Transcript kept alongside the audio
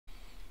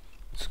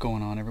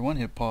going on, everyone?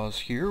 Hit pause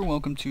here.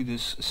 Welcome to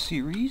this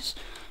series.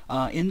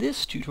 In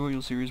this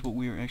tutorial series, what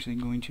we are actually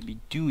going to be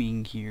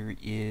doing here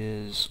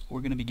is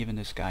we're going to be giving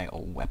this guy a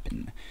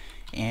weapon.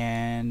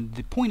 And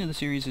the point of the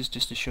series is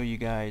just to show you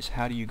guys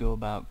how do you go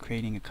about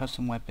creating a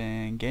custom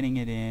weapon, getting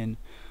it in,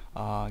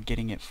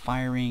 getting it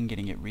firing,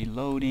 getting it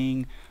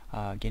reloading,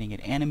 getting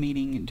it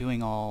animating,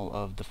 doing all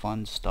of the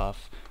fun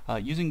stuff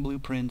using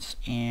blueprints.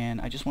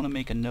 And I just want to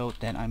make a note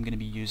that I'm going to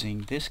be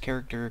using this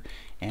character,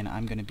 and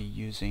I'm going to be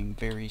using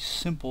very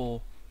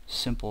simple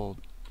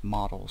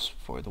models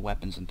for the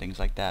weapons and things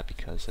like that,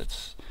 because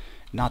it's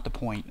not the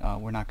point.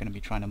 We're not going to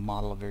be trying to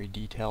model a very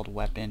detailed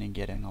weapon and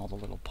getting all the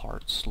little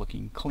parts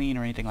looking clean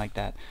or anything like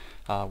that.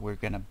 We're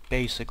going to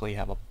basically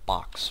have a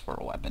box for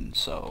a weapon.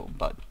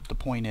 But the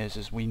point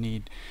is we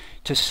need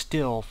to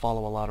still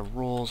follow a lot of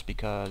rules,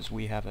 because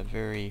we have a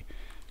very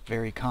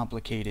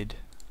complicated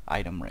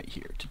item right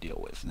here to deal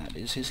with, and that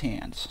is his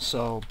hands.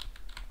 So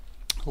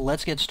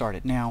let's get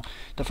started. Now,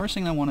 the first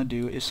thing I want to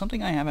do is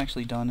something I have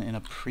actually done in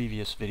a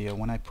previous video.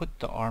 When I put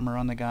the armor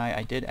on the guy,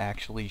 I did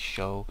actually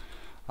show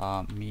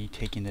me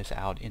taking this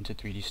out into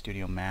 3D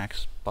Studio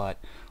Max, but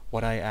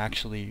what I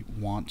actually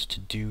want to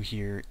do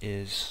here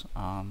is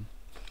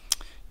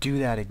do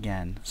that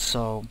again.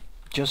 So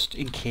just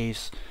in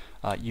case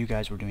you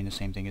guys were doing the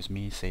same thing as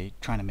me, say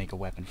trying to make a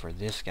weapon for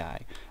this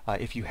guy,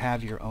 if you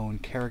have your own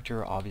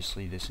character,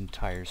 obviously this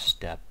entire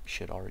step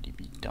should already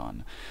be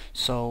done.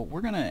 So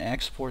we're going to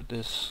export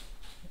this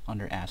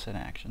under Asset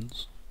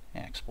Actions,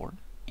 Export,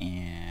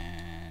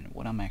 and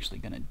what I'm actually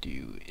going to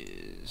do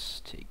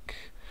is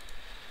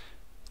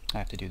I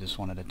have to do this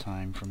one at a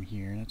time from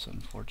here. That's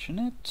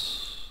unfortunate.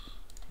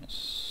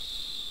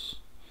 Yes.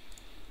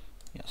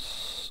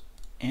 Yes.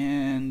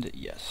 And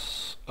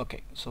yes.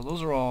 Okay, so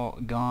those are all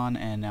gone,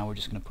 and now we're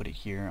just going to put it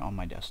here on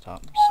my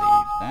desktop.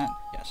 Save that.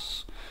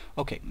 Yes.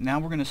 Okay, now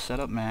we're going to set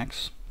up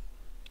Max.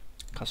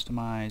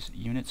 Customize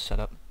unit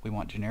setup. We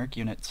want generic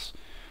units.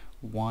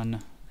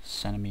 1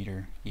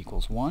 centimeter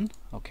equals 1.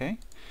 Okay,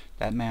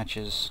 that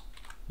matches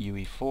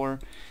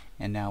UE4,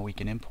 and now we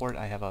can import.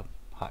 I have a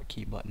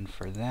hotkey button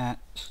for that.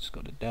 So let's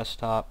go to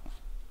desktop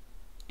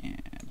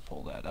and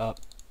pull that up,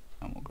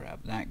 and we'll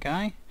grab that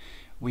guy.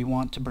 We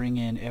want to bring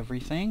in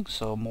everything,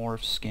 so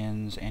morph,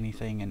 skins,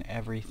 anything and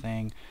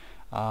everything.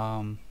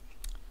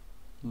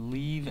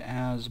 Leave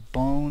as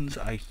bones.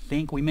 I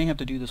think we may have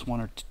to do this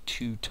 1 or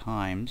 2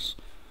 times.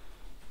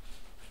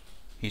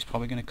 He's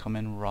probably going to come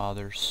in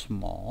rather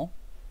small.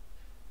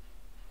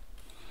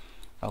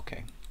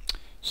 Okay,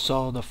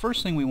 so the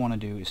first thing we want to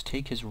do is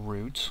take his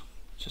root,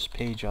 just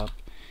page up,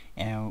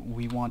 and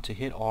we want to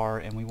hit R,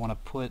 and we want to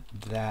put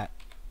that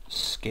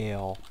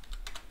scale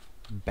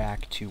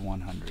back to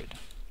 100.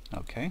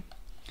 Okay,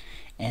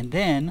 and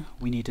then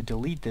we need to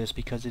delete this,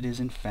 because it is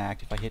in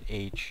fact, if I hit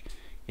H,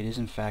 it is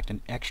in fact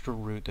an extra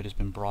root that has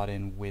been brought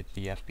in with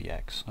the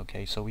FBX.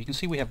 Okay, so we can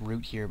see we have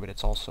root here, but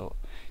it's also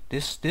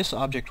this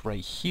object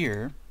right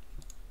here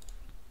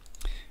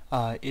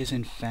is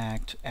in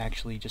fact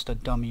actually just a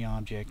dummy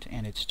object,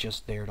 and it's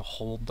just there to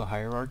hold the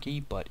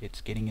hierarchy, but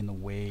it's getting in the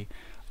way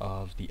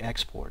of the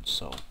export,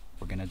 so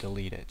we're going to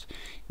delete it.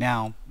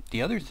 Now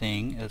the other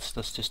thing is,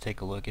 let's just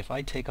take a look. If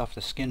I take off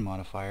the skin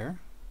modifier,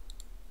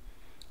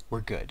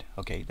 we're good.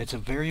 Okay, that's a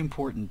very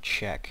important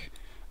check,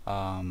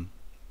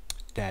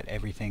 that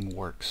everything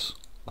works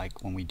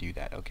like when we do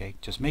that. Okay,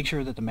 just make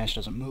sure that the mesh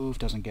doesn't move,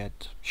 doesn't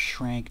get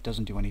shrank,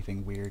 doesn't do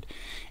anything weird.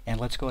 And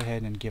let's go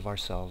ahead and give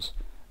ourselves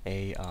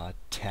a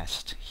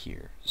test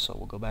here. So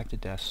we'll go back to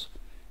Des,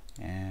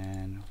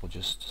 and we'll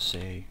just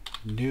say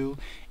new.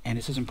 And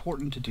this is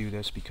important to do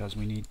this because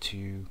we need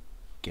to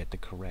get the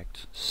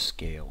correct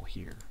scale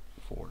here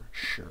for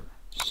sure.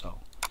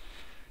 So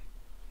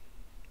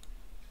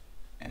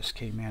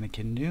SK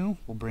mannequin new,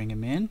 we'll bring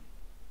him in.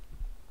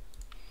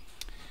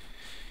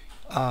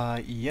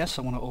 Yes,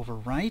 I want to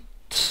overwrite.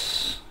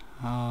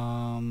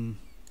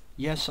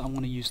 Yes, I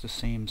want to use the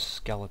same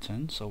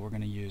skeleton, so we're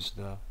going to use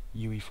the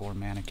UE4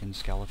 mannequin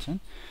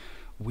skeleton.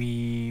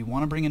 We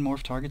want to bring in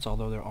morph targets,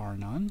 although there are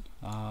none.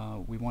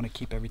 We want to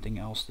keep everything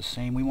else the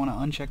same. We want to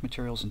uncheck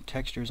materials and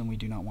textures, and we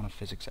do not want a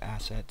physics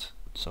asset,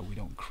 so we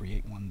don't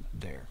create one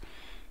there.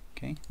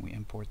 Okay, we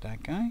import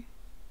that guy,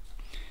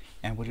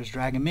 and we'll just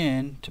drag him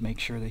in to make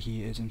sure that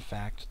he is in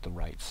fact the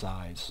right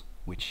size,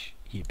 which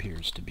he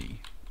appears to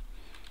be.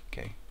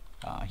 Okay,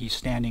 he's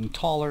standing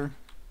taller,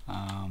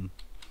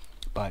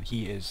 but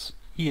he is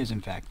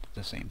in fact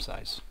the same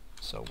size,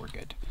 so we're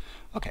good.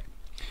 Okay,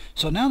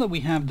 so now that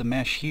we have the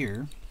mesh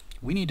here,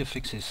 we need to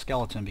fix his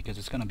skeleton, because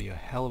it's going to be a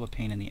hell of a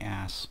pain in the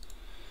ass.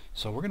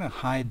 So we're going to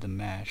hide the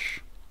mesh,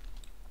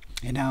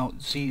 and now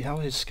see how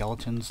his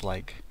skeleton's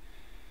like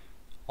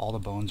all the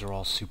bones are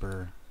all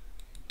super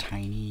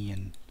tiny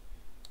and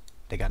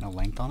they got no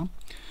length on them.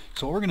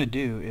 So what we're going to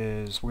do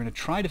is we're going to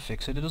try to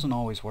fix it. It doesn't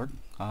always work.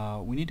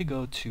 We need to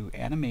go to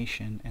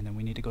animation, and then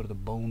we need to go to the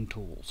bone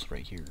tools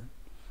right here.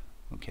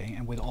 Okay,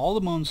 and with all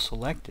the bones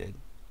selected,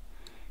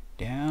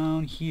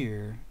 down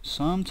here,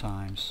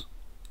 sometimes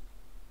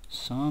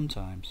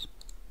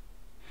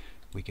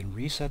we can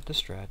reset the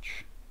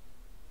stretch,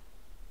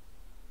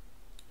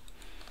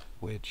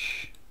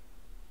 which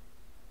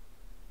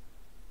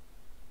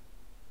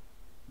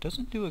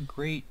doesn't do a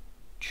great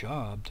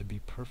job, to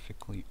be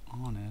perfectly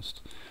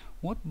honest.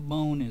 What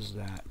bone is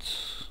that?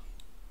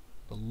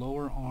 The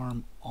lower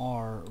arm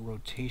R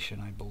rotation,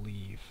 I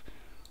believe.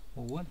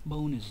 Well, what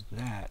bone is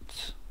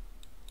that?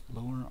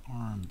 Lower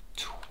arm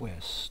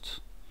twist.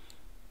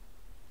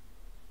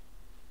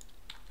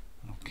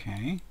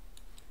 Okay.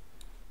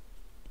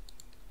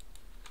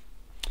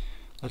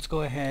 Let's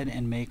go ahead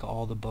and make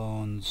all the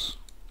bones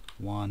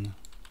 1,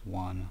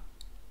 1,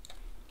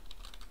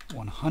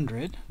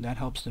 100. That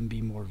helps them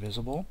be more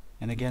visible.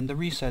 And again, the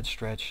reset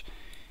stretch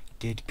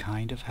did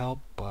kind of help,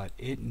 but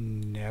it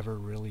never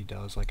really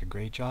does like a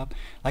great job.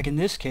 Like in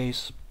this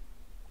case,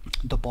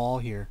 the ball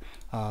here,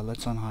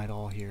 let's unhide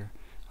all here.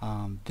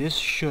 This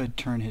should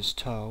turn his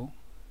toe.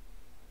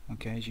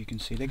 Okay, as you can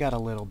see, they got a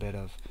little bit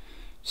of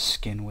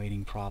skin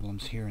weighting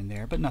problems here and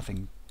there, but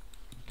nothing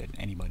that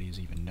anybody has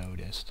even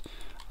noticed.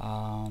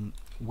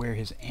 Where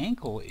his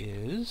ankle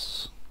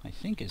is, I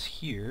think, is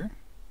here.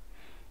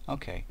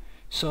 Okay,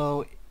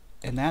 so,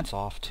 and that's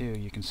off too.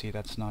 You can see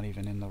that's not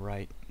even in the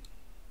right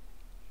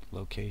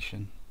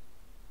location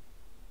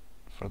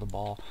for the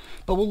ball.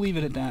 But we'll leave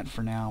it at that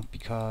for now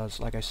because,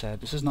 like I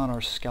said, this is not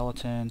our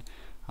skeleton.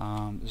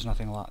 There's not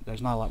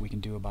a lot we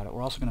can do about it.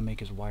 We're also going to make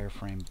his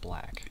wireframe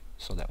black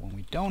so that when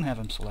we don't have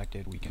him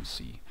selected, we can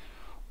see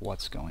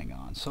what's going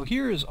on. So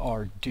here is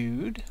our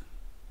dude.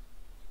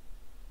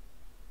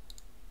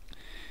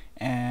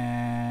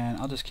 And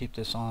I'll just keep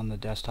this on the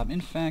desktop. In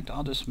fact,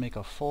 I'll just make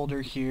a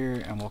folder here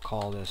and we'll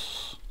call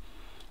this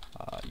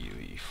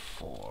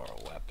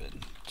UE4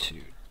 weapon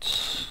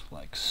toot,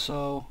 like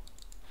so.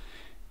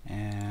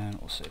 And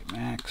we'll say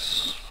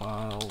max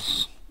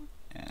files,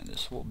 and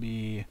this will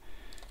be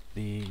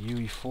the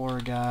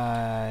UE4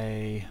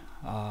 guy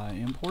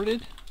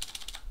imported.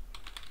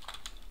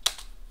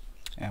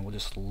 And we'll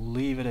just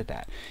leave it at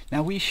that.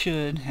 Now we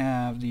should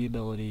have the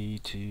ability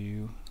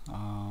to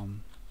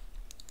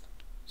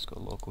let's go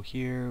local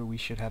here. We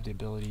should have the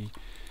ability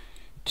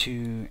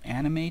to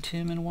animate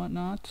him and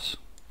whatnot.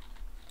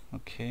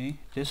 Okay,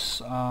 this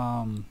see,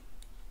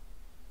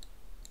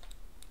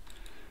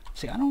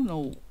 I don't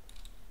know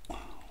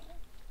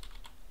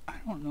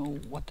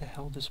what the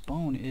hell this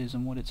bone is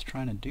and what it's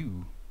trying to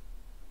do.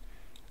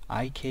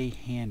 IK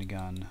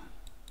handgun.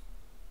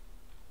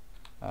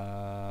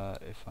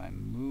 If I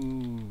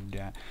move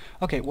that,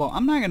 okay, well,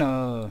 I'm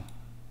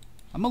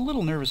a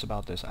little nervous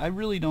about this. I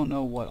really don't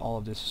know what all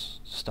of this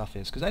stuff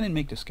is because I didn't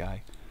make this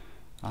guy.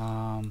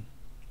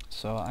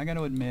 So I got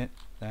to admit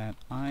that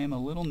I'm a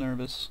little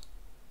nervous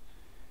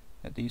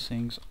that these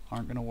things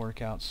aren't going to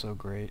work out so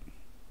great.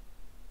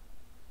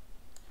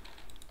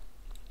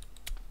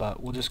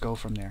 But we'll just go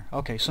from there.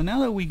 Okay, so now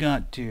that we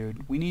got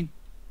dude, we need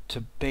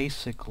to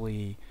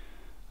basically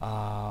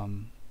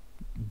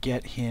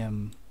get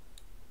him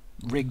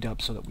rigged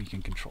up so that we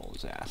can control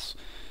his ass.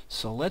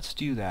 So let's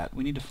do that.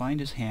 We need to find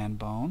his hand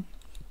bone.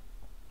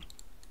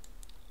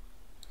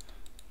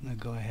 I'm going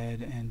to go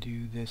ahead and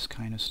do this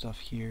kind of stuff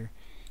here.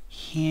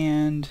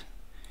 Hand,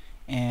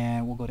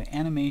 and we'll go to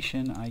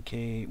animation, IK.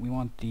 We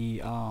want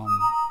the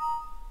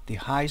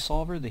high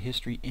solver, the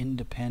history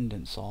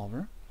independent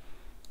solver.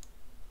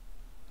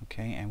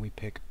 Okay, and we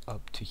pick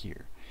up to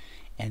here.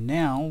 And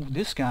now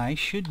this guy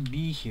should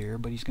be here,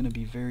 but he's going to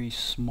be very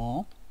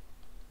small.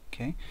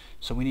 Okay,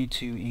 so we need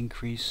to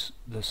increase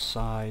the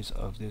size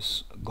of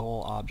this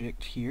goal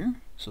object here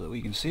so that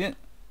we can see it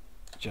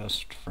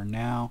just for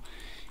now.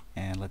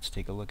 And let's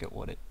take a look at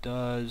what it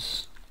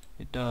does.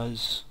 It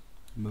does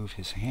move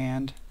his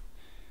hand,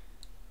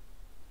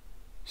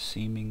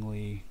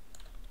 seemingly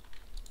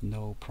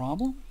no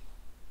problem.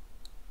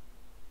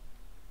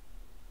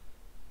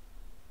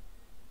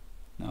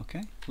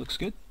 Okay, looks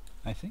good,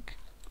 I think.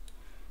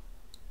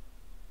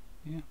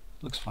 Yeah,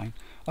 looks fine.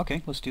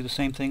 Okay, let's do the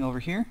same thing over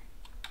here.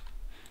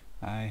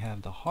 I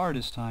have the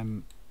hardest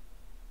time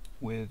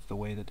with the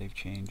way that they've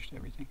changed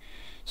everything.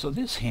 So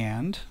this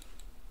hand,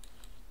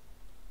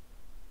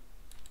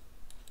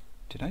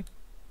 did I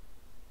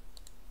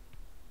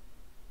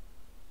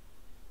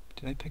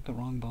pick the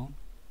wrong bone?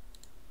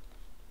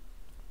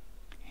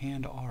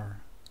 Hand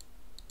R.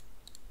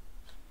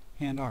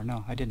 Hand R.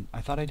 No, I didn't.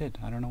 I thought I did.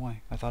 I don't know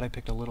why. I thought I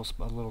picked a little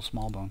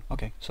small bone.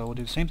 Okay, so we'll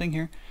do the same thing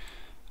here.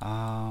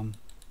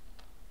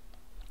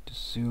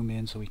 Just zoom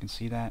in so we can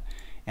see that.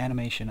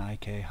 Animation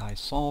IK high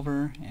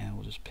solver, and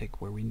we'll just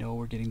pick where we know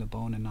we're getting the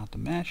bone and not the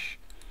mesh.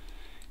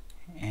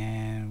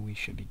 And we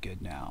should be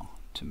good now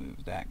to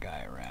move that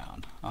guy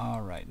around.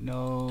 Alright,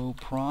 no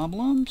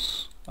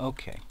problems.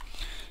 Okay,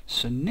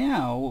 so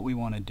now what we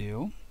want to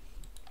do,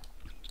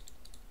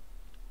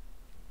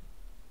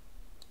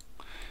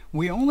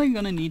 we're only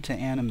going to need to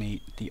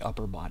animate the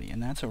upper body,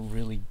 and that's a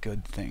really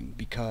good thing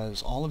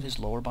because all of his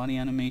lower body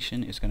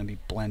animation is going to be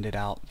blended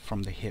out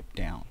from the hip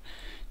down.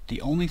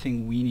 The only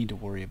thing we need to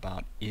worry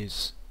about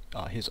is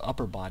his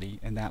upper body,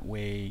 and that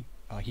way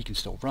he can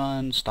still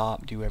run,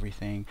 stop, do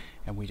everything,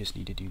 and we just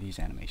need to do these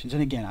animations.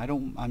 And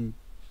again,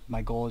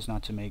 my goal is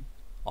not to make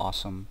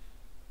awesome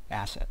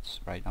assets,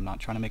 right? I'm not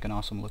trying to make an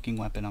awesome looking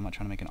weapon. I'm not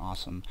trying to make an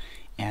awesome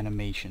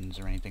animations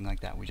or anything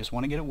like that. We just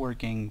want to get it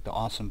working. The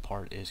awesome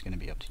part is going to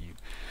be up to you.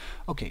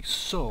 Okay,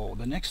 so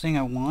the next thing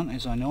I want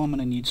is, I know I'm going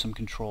to need some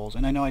controls,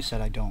 and I know I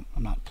said I'm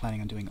not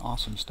planning on doing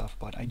awesome stuff,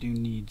 but I do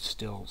need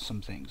still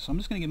some things. So I'm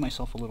just going to give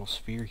myself a little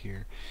sphere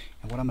here,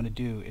 and what I'm going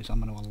to do is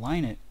I'm going to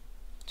align it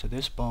to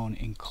this bone,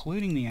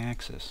 including the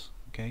axis.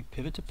 Okay,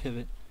 pivot to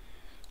pivot,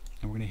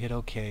 and we're going to hit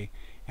OK,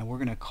 and we're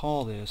going to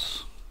call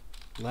this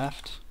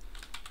left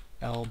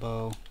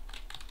elbow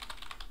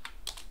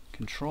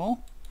control.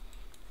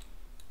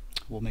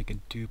 We'll make a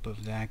dupe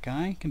of that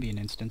guy. It can be an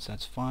instance,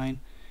 that's fine.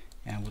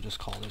 And we'll just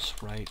call this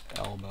right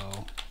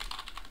elbow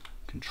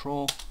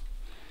control,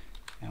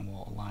 and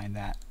we'll align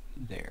that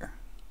there.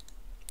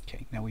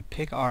 Okay, now we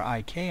pick our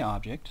IK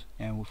object,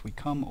 and if we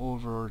come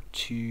over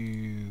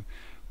to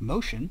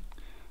motion,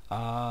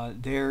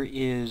 there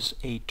is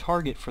a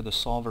target for the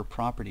solver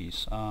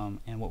properties,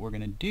 and what we're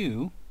going to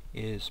do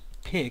is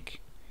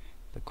pick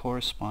the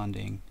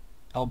corresponding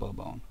elbow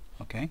bone.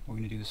 Okay, we're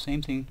going to do the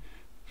same thing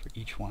for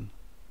each one.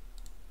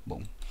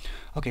 Boom.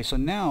 Okay, so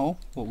now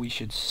what we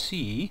should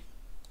see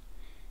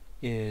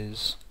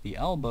is the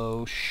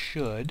elbow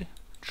should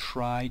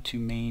try to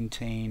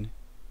maintain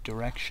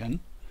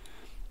direction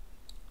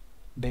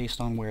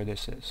based on where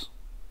this is.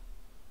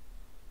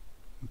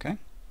 Okay?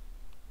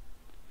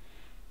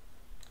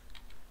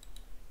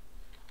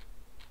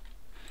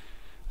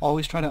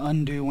 Always try to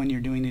undo when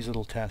you're doing these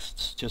little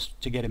tests, just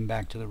to get him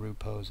back to the root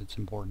pose. It's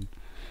important.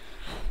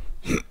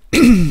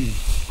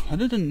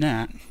 Other than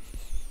that,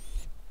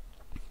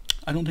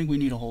 I don't think we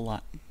need a whole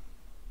lot.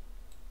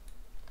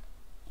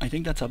 I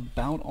think that's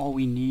about all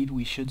we need.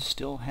 We should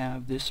still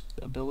have this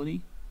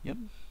ability. Yep.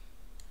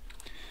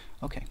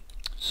 Okay,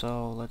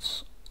 so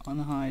let's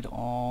unhide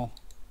all.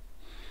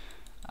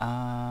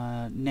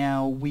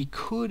 Now we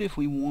could, if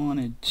we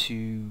wanted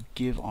to,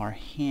 give our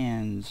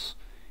hands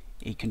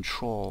a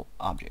control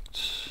object.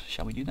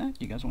 Shall we do that?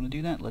 You guys want to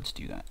do that? Let's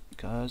do that,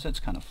 because that's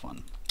kind of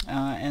fun.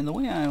 And the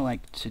way I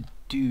like to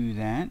do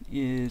that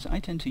is I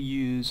tend to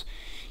use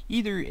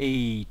either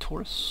a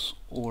torus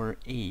or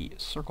a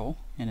circle,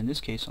 and in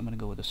this case I'm going to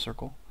go with a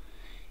circle.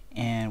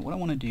 And what I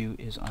want to do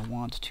is I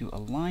want to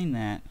align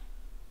that,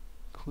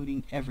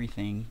 including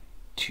everything,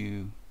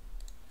 to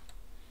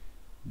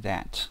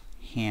that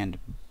hand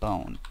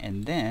bone,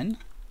 and then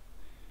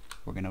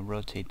we're going to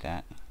rotate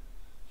that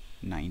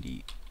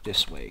 90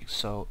 this way,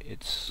 so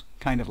it's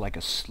kind of like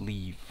a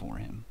sleeve for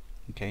him.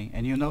 Okay,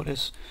 and you'll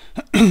notice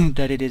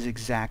that it is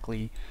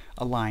exactly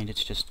aligned,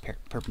 it's just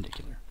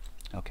perpendicular.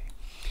 Okay,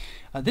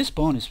 this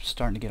bone is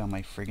starting to get on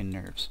my friggin'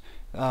 nerves.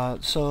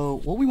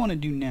 So what we want to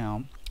do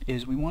now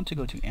is we want to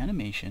go to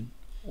animation,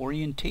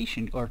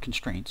 orientation, or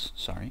constraints,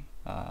 sorry,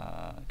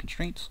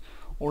 constraints,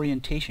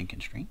 orientation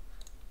constraint.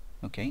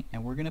 Okay,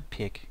 and we're going to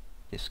pick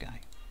this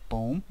guy.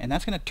 Boom, and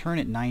that's going to turn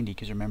it 90,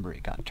 because remember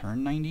it got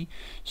turned 90,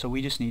 so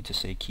we just need to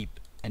say keep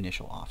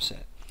initial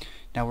offset.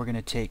 Now we're going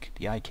to take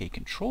the IK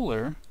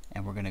controller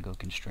and we're going to go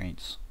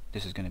constraints.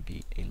 This is going to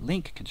be a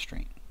link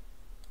constraint.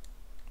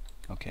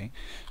 Okay,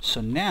 so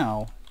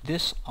now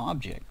this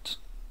object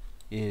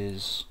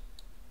is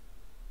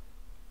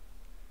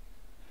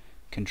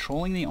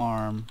controlling the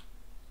arm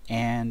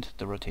and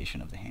the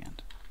rotation of the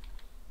hand.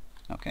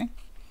 Okay,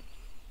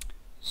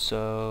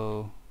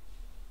 so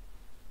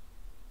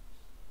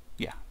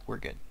yeah, we're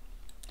good.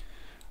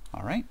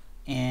 Alright,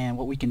 and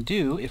what we can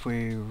do if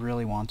we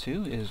really want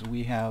to is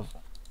we have,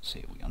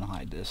 say we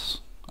unhide this,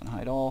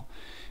 unhide all,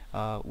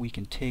 we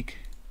can take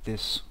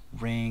this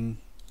ring,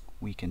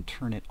 we can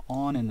turn it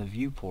on in the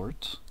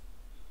viewport,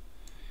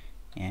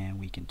 and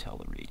we can tell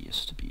the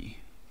radius to be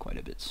quite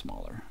a bit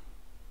smaller,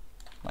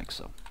 like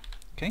so.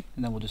 Okay,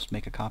 and then we'll just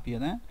make a copy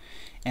of that,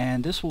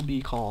 and this will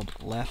be called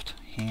left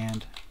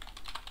hand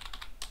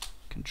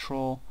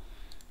control,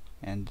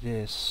 and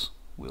this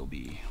will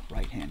be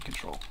right hand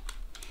control.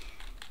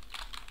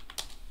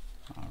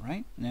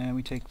 Alright, now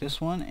we take this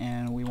one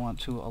and we want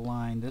to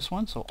align this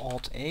one, so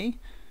Alt A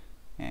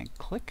and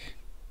click,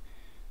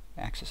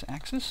 axis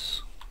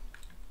axis,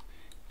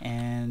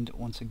 and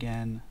once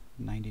again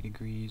 90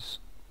 degrees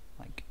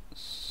like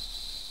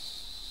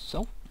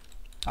so.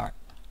 Alright,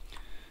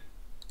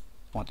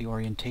 want the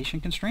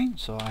orientation constraint,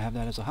 so I have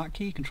that as a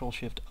hotkey, Control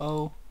Shift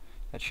O,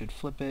 that should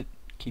flip it,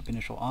 keep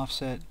initial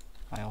offset.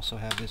 I also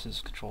have this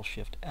as Control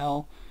Shift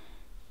L,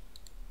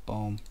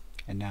 boom,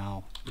 and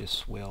now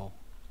this will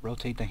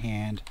rotate the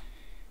hand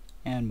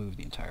and move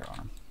the entire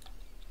arm.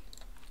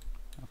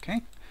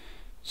 Okay,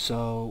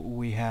 so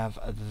we have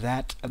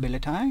that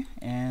ability,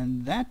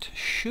 and that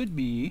should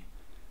be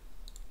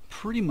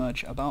pretty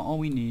much about all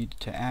we need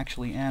to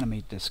actually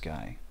animate this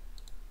guy.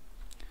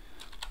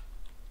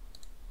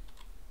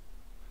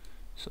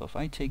 So if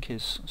I take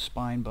his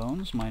spine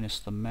bones minus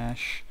the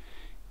mesh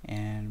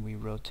and we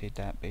rotate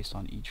that based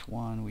on each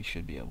one, we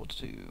should be able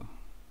to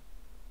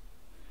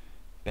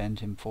bend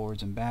him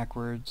forwards and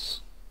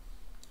backwards.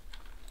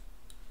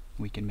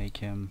 We can make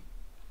him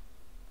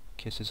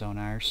kiss his own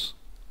arse.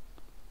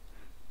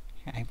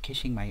 I'm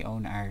kissing my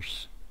own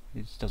arse.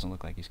 It doesn't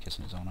look like he's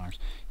kissing his own arse.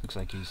 It looks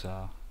like he's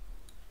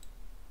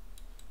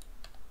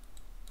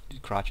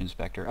crotch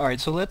inspector. All right,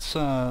 so let's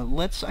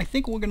I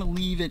think we're gonna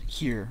leave it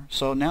here.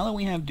 So now that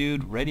we have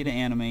dude ready to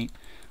animate,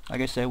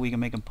 like I said, we can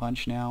make him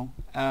punch now.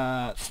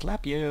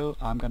 Slap you.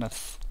 I'm gonna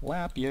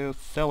slap you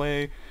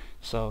silly.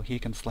 So he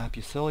can slap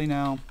you silly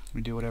now.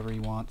 We do whatever he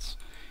wants,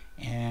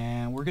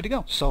 and we're good to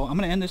go. So I'm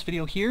gonna end this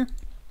video here.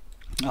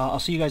 I'll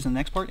see you guys in the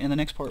next part. In the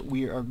next part,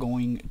 we are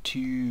going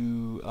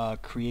to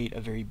create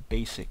a very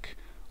basic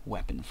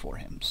weapon for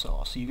him. So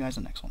I'll see you guys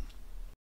in the next one.